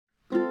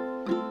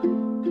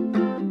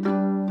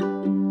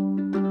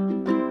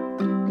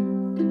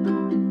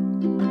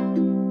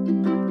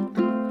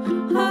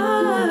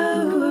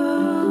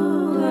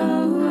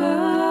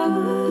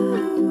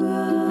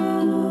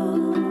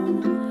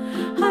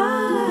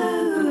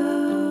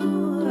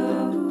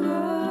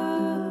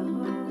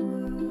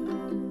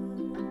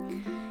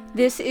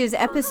This is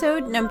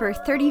episode number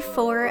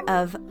 34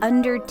 of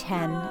Under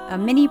 10, a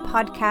mini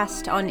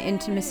podcast on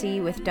intimacy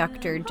with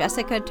Dr.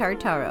 Jessica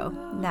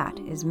Tartaro. That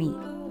is me.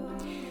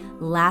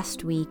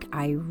 Last week,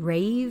 I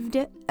raved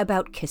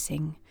about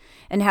kissing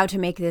and how to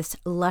make this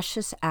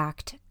luscious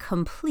act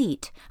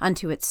complete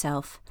unto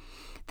itself.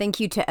 Thank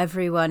you to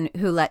everyone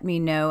who let me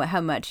know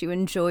how much you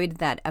enjoyed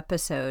that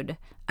episode.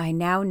 I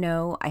now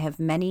know I have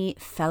many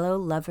fellow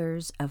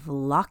lovers of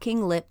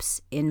locking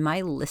lips in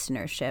my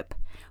listenership.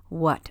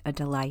 What a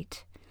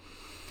delight.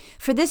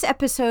 For this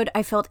episode,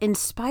 I felt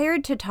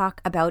inspired to talk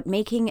about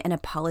making an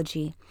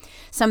apology,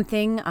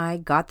 something I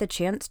got the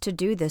chance to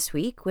do this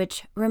week,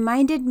 which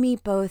reminded me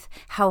both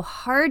how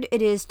hard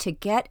it is to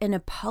get an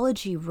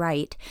apology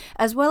right,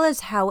 as well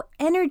as how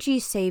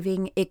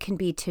energy-saving it can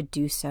be to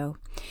do so.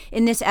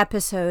 In this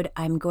episode,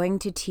 I'm going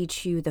to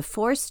teach you the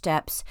 4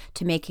 steps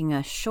to making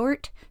a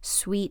short,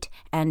 sweet,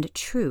 and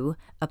true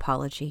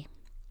apology.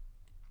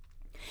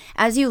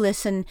 As you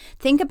listen,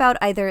 think about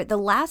either the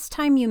last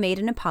time you made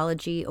an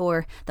apology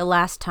or the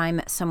last time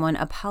someone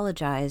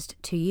apologized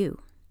to you.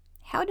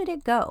 How did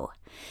it go?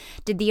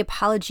 Did the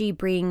apology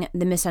bring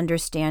the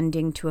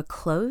misunderstanding to a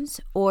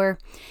close, or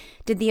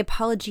did the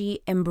apology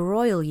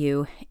embroil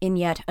you in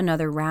yet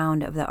another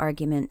round of the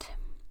argument?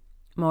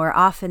 More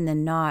often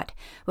than not,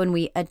 when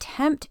we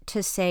attempt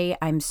to say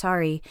I'm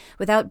sorry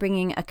without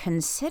bringing a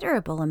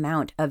considerable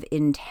amount of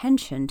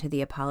intention to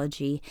the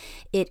apology,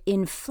 it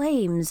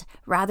inflames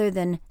rather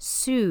than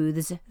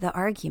soothes the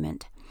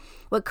argument.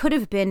 What could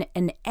have been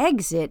an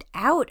exit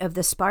out of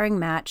the sparring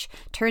match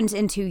turns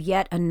into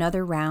yet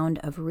another round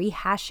of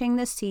rehashing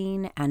the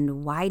scene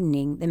and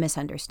widening the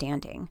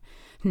misunderstanding.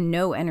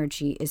 No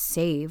energy is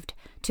saved.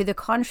 To the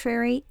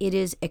contrary, it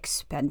is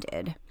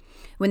expended.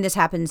 When this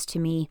happens to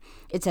me,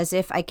 it's as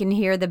if I can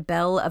hear the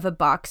bell of a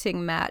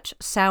boxing match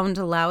sound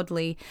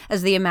loudly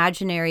as the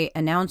imaginary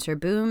announcer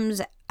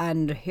booms,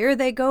 and here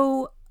they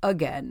go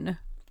again.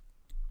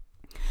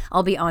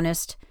 I'll be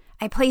honest,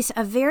 I place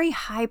a very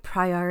high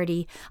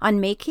priority on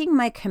making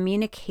my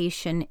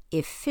communication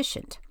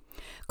efficient.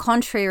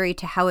 Contrary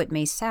to how it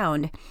may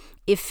sound,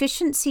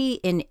 efficiency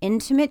in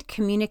intimate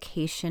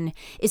communication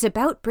is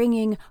about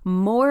bringing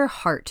more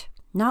heart,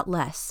 not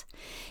less.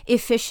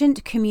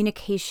 Efficient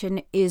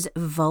communication is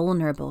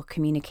vulnerable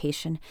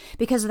communication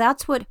because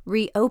that's what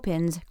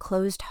reopens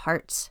closed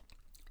hearts.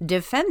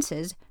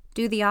 Defenses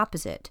do the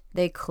opposite.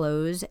 They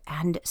close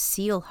and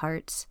seal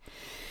hearts.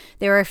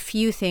 There are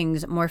few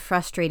things more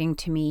frustrating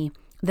to me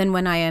than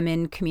when I am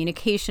in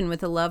communication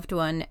with a loved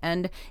one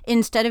and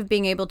instead of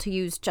being able to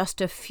use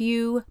just a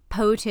few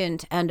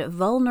potent and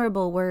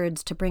vulnerable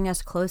words to bring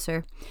us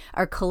closer,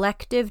 our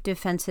collective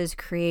defenses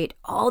create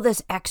all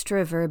this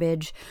extra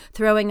verbiage,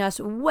 throwing us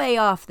way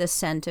off the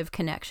scent of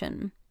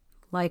connection,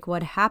 like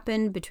what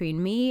happened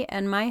between me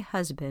and my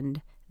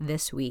husband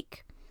this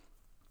week.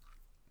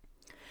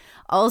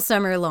 All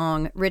summer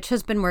long, Rich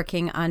has been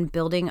working on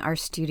building our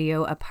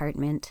studio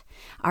apartment.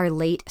 Our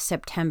late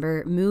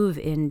September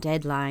move-in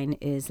deadline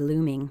is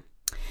looming.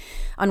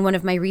 On one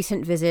of my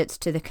recent visits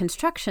to the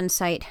construction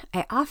site,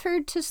 I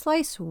offered to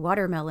slice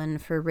watermelon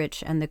for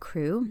Rich and the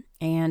crew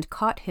and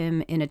caught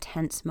him in a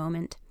tense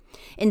moment.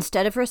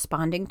 Instead of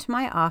responding to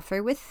my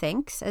offer with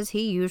thanks, as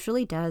he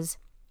usually does,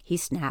 he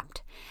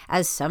snapped,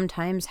 as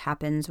sometimes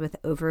happens with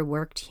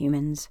overworked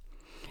humans.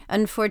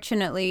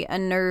 Unfortunately, a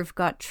nerve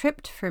got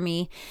tripped for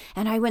me,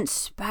 and I went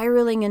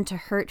spiraling into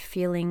hurt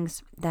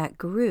feelings that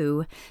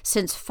grew,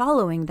 since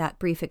following that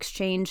brief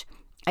exchange,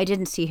 I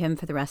didn't see him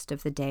for the rest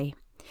of the day.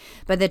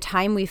 By the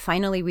time we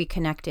finally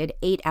reconnected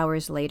 8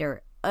 hours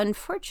later,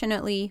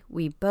 unfortunately,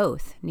 we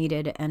both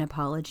needed an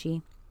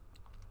apology.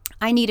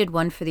 I needed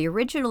one for the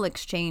original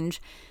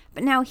exchange,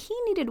 but now he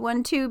needed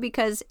one too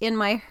because in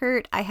my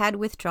hurt I had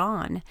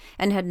withdrawn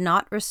and had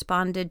not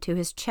responded to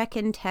his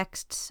check-in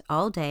texts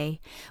all day,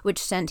 which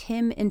sent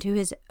him into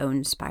his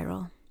own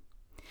spiral.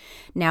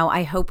 Now,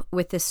 I hope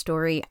with this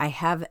story I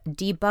have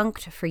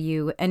debunked for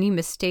you any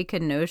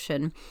mistaken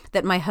notion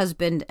that my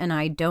husband and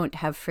I don't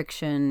have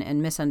friction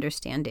and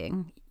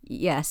misunderstanding.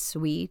 Yes,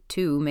 we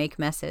too make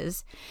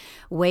messes.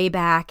 Way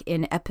back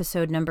in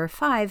episode number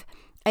 5,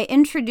 I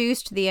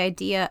introduced the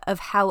idea of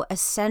how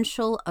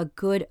essential a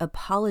good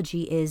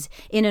apology is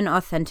in an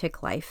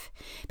authentic life,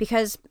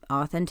 because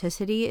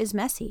authenticity is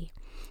messy.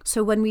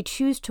 So when we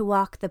choose to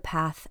walk the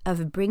path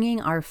of bringing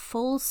our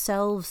full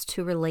selves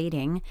to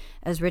relating,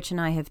 as Rich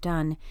and I have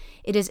done,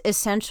 it is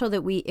essential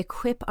that we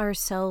equip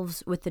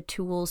ourselves with the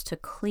tools to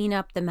clean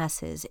up the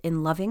messes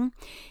in loving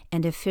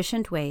and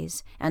efficient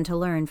ways and to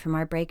learn from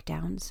our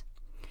breakdowns.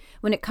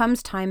 When it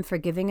comes time for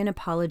giving an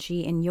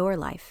apology in your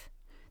life,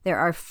 there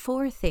are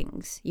 4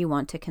 things you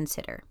want to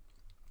consider.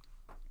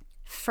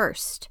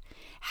 First,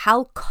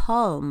 how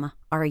calm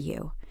are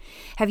you?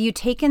 Have you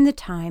taken the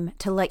time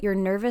to let your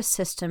nervous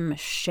system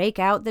shake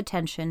out the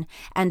tension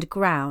and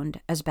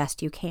ground as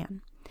best you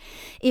can?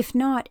 If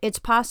not, it's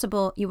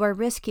possible you are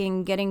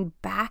risking getting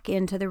back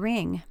into the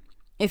ring.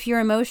 If your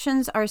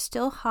emotions are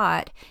still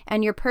hot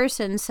and your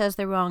person says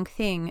the wrong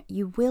thing,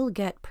 you will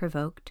get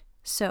provoked.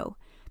 So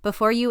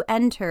Before you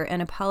enter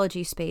an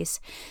apology space,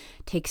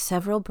 take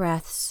several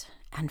breaths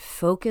and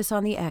focus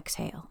on the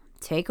exhale.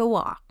 Take a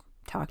walk,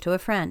 talk to a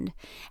friend,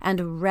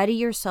 and ready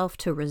yourself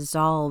to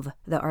resolve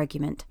the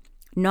argument,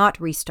 not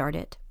restart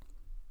it.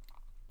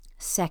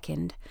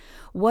 Second,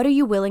 what are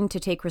you willing to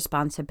take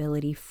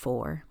responsibility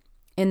for?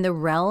 In the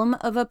realm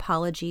of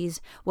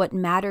apologies, what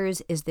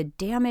matters is the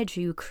damage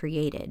you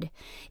created.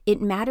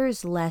 It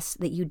matters less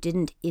that you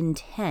didn't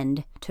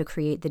intend to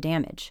create the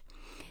damage.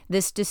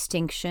 This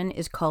distinction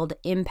is called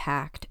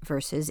impact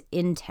versus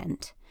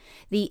intent.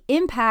 The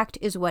impact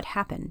is what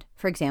happened.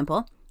 For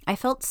example, I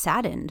felt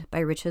saddened by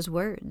Rich's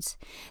words.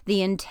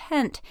 The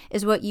intent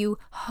is what you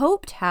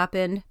hoped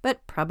happened,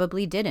 but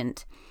probably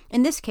didn't.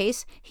 In this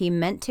case, he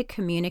meant to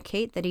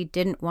communicate that he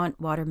didn't want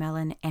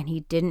watermelon and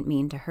he didn't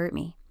mean to hurt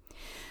me.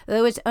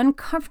 Though it's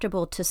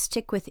uncomfortable to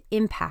stick with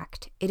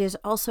impact, it is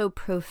also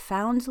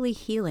profoundly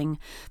healing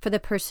for the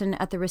person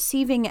at the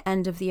receiving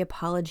end of the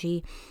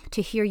apology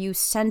to hear you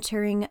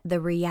centering the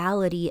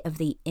reality of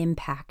the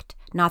impact,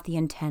 not the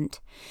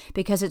intent,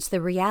 because it's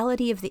the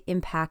reality of the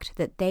impact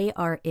that they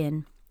are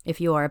in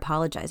if you are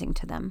apologizing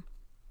to them.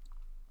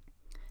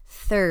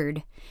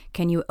 Third,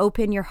 can you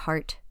open your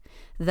heart?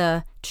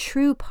 The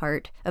true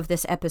part of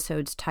this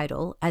episode's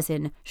title, as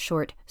in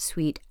short,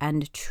 sweet,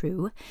 and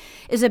true,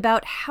 is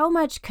about how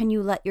much can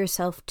you let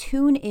yourself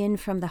tune in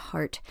from the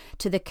heart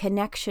to the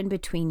connection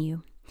between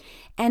you.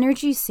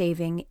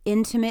 Energy-saving,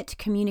 intimate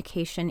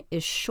communication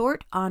is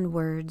short on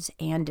words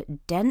and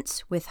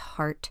dense with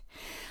heart.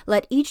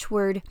 Let each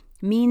word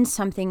mean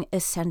something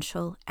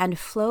essential and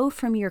flow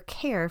from your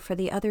care for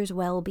the other's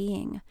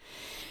well-being.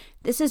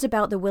 This is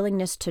about the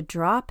willingness to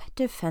drop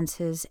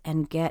defenses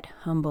and get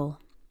humble.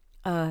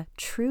 A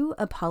true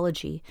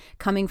apology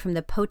coming from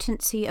the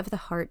potency of the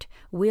heart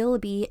will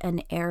be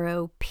an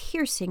arrow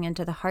piercing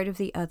into the heart of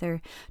the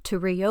other to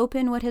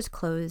reopen what has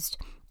closed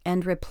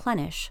and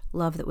replenish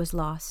love that was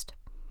lost.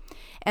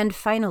 And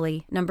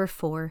finally, number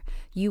 4,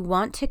 you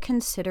want to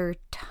consider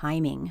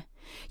timing.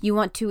 You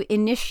want to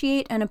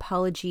initiate an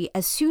apology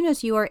as soon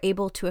as you are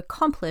able to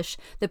accomplish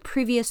the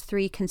previous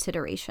 3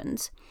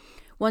 considerations.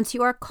 Once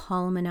you are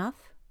calm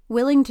enough,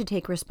 willing to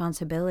take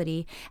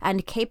responsibility,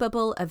 and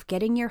capable of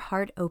getting your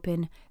heart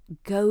open,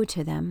 go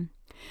to them.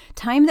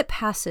 Time that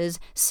passes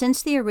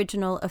since the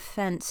original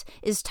offense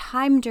is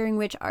time during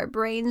which our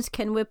brains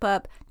can whip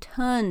up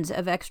tons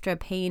of extra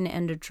pain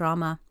and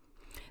drama.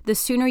 The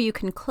sooner you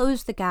can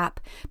close the gap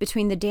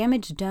between the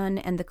damage done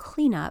and the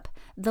cleanup,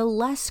 the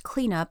less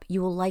cleanup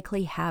you will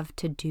likely have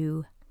to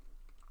do.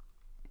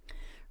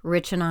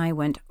 Rich and I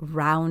went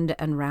round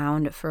and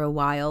round for a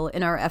while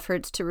in our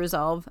efforts to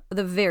resolve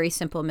the very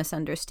simple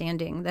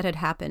misunderstanding that had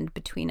happened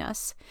between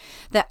us.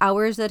 The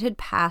hours that had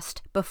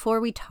passed before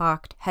we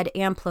talked had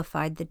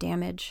amplified the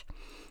damage.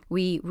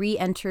 We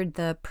re-entered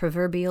the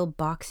proverbial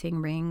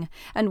boxing ring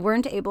and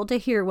weren't able to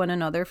hear one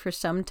another for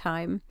some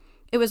time.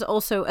 It was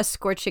also a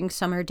scorching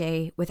summer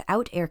day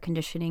without air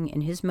conditioning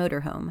in his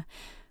motorhome,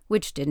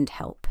 which didn't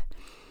help.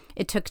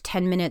 It took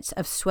 10 minutes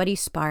of sweaty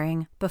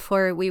sparring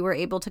before we were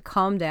able to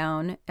calm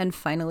down and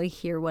finally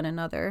hear one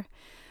another.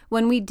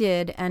 When we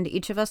did, and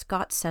each of us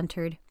got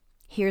centered,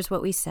 here's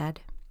what we said.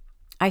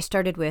 I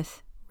started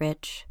with,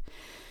 Rich,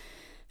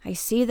 I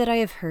see that I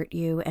have hurt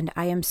you, and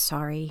I am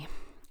sorry.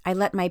 I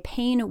let my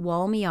pain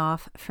wall me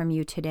off from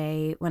you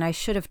today when I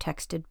should have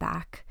texted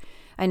back.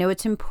 I know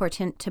it's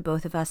important to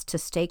both of us to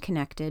stay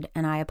connected,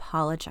 and I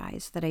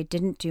apologize that I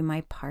didn't do my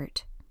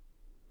part.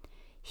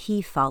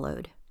 He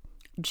followed.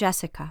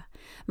 Jessica,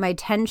 my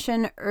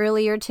tension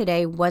earlier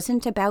today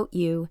wasn't about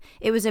you.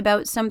 It was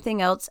about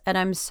something else, and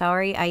I'm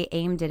sorry I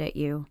aimed it at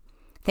you.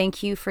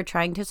 Thank you for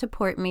trying to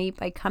support me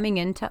by coming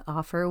in to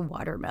offer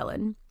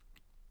watermelon.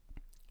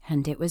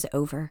 And it was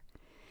over.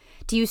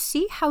 Do you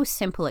see how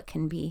simple it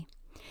can be?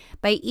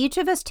 By each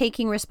of us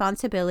taking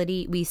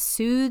responsibility, we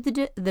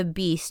soothed the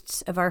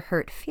beasts of our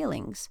hurt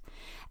feelings.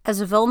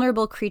 As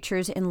vulnerable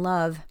creatures in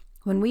love,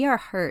 when we are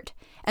hurt,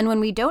 and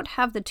when we don't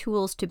have the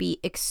tools to be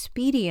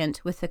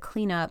expedient with the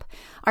cleanup,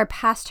 our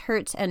past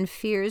hurts and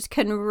fears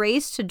can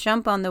race to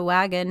jump on the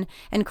wagon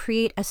and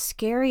create a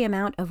scary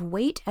amount of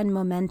weight and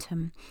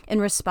momentum in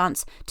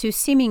response to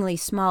seemingly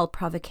small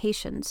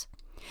provocations.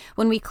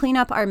 When we clean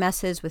up our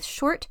messes with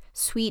short,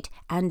 sweet,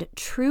 and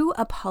true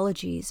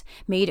apologies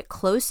made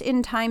close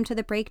in time to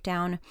the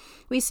breakdown,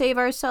 we save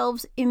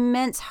ourselves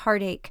immense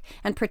heartache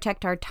and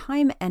protect our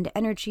time and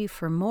energy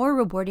for more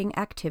rewarding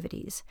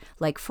activities,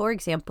 like, for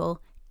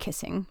example,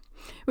 kissing,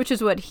 which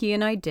is what he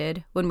and I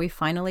did when we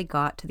finally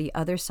got to the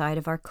other side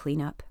of our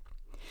cleanup.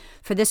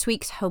 For this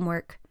week's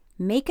homework,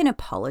 make an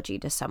apology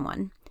to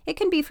someone. It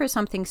can be for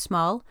something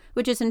small,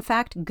 which is in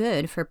fact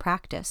good for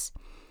practice.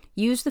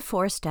 Use the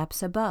 4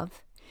 steps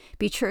above.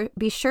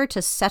 Be sure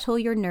to settle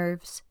your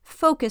nerves,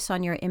 focus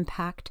on your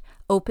impact,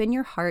 open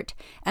your heart,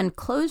 and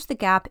close the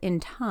gap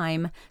in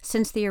time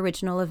since the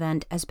original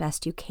event as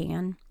best you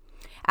can.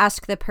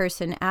 Ask the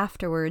person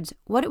afterwards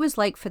what it was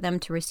like for them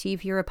to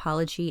receive your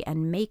apology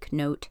and make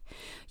note.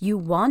 You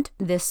want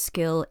this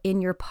skill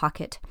in your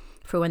pocket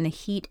for when the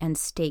heat and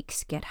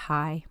stakes get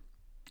high.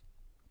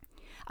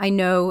 I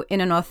know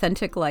in an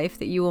authentic life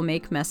that you will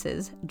make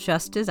messes,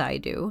 just as I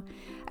do.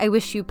 I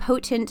wish you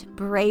potent,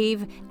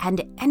 brave,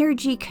 and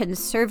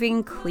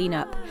energy-conserving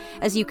cleanup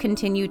as you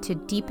continue to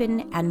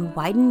deepen and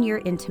widen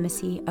your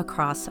intimacy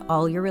across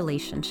all your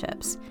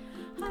relationships.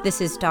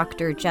 This is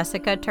Dr.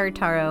 Jessica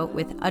Tartaro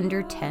with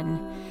Under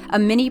 10, a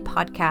mini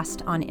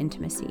podcast on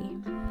intimacy.